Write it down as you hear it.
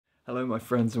Hello my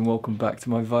friends and welcome back to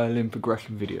my violin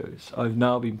progression videos. I've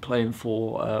now been playing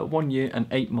for 1 year and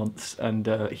 8 months and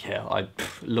yeah, I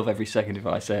love every second of it.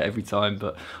 I say it every time,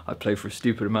 but I play for a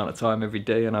stupid amount of time every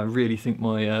day and I really think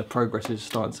my progress is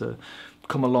starting to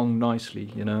come along nicely,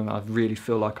 you know. I really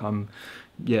feel like I'm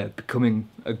becoming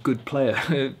a good player.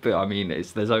 But I mean,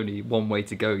 there's only one way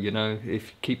to go, you know. If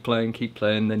you keep playing,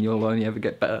 then you'll only ever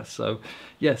get better. So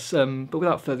yes, but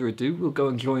without further ado, we'll go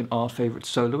and join our favourite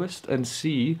soloist and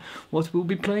see what we'll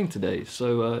be playing today.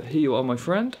 So here you are, my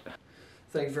friend.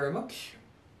 Thank you very much.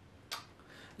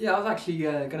 Yeah, I was actually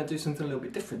going to do something a little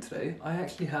bit different today. I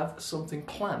actually have something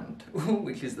planned,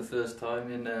 which is the first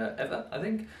time in ever, I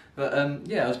think. But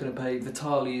yeah, I was going to play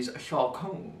Vitali's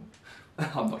CHACONNE.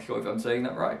 I'm not sure if I'm saying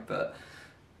that right, but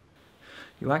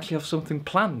you actually have something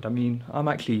planned. I mean, I'm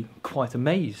actually quite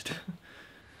amazed.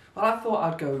 Well, I thought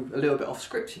I'd go a little bit off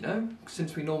script, you know,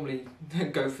 since we normally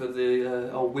go for the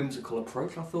old whimsical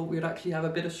approach. I thought we'd actually have a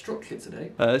bit of structure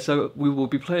today. So we will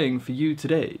be playing for you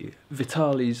today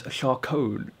Vitali's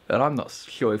CHACONNE, and I'm not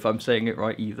sure if I'm saying it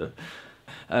right either.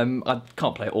 I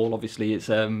can't play it all, obviously. It's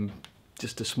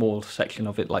just a small section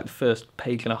of it, like the first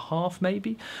page and a half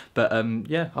maybe, but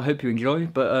yeah, I hope you enjoy.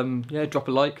 But yeah, drop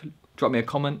a like, drop me a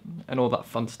comment and all that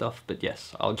fun stuff. But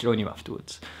yes, I'll join you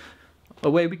afterwards.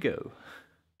 Away we go.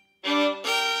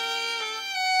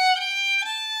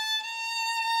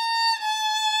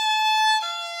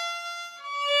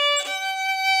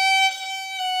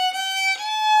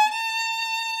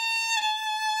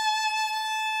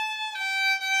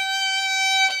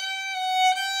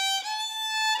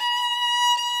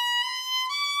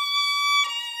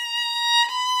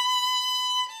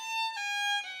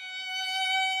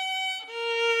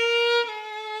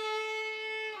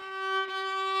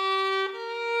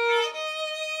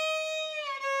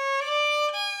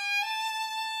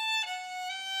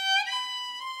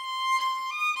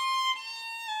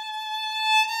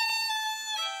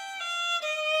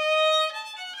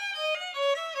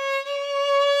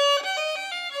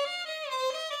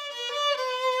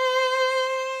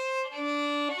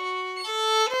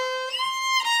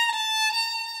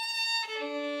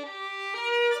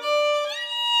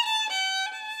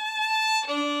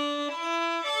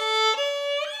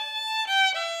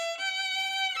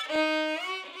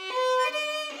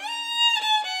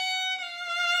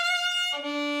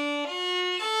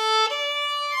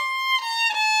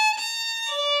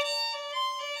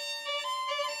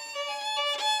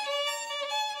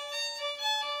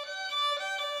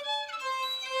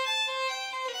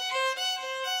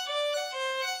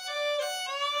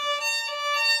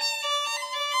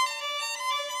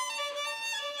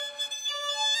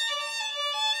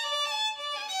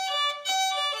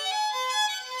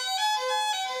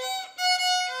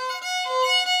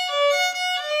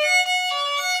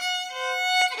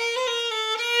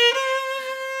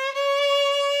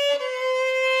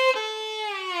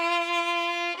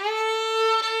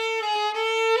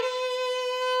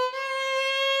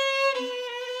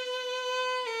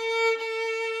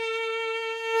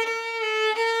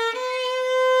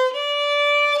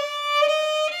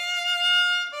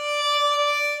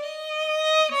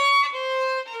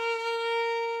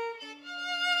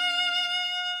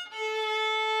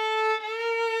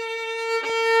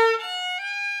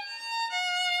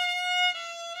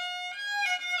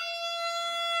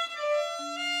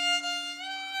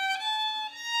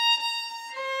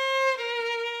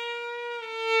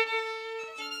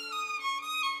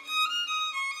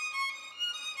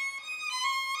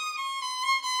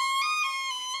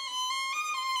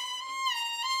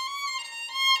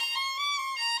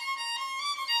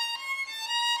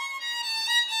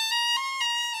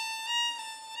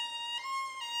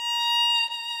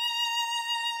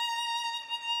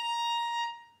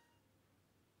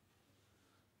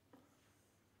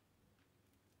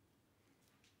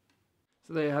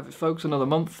 So there you have it, folks, another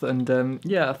month, and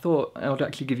yeah, I thought I would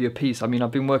actually give you a piece. I mean,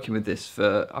 I've been working with this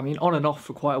for, I mean, on and off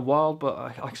for quite a while, but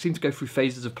I seem to go through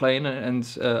phases of playing, and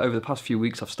over the past few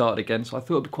weeks I've started again, so I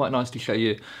thought it'd be quite nice to show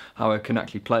you how I can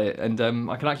actually play it, and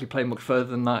I can actually play much further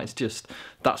than that. It's just,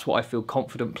 that's what I feel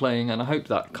confident playing, and I hope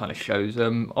that kind of shows.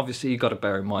 Obviously, you've got to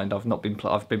bear in mind, I've been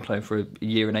playing for a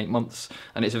year and 8 months,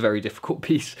 and it's a very difficult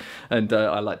piece, and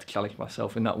I like to challenge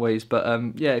myself in that ways, but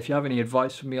yeah, if you have any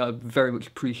advice for me, I'd very much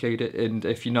appreciate it, and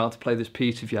if you know how to play this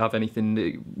piece, if you have anything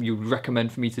that you would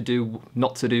recommend for me to do,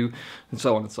 not to do, and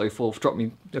so on and so forth, drop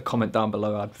me a comment down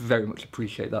below. I'd very much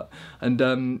appreciate that.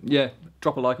 And yeah,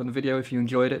 drop a like on the video if you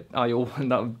enjoyed it.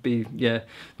 And that would be, yeah,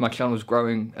 my channel is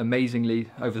growing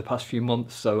amazingly over the past few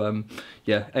months, so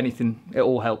yeah, anything, it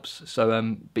all helps.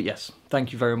 So but yes,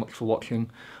 thank you very much for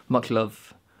watching. Much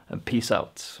love and peace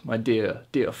out, my dear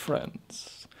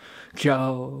friends.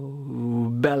 Ciao,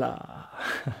 Bella.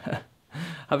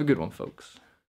 Have a good one, folks.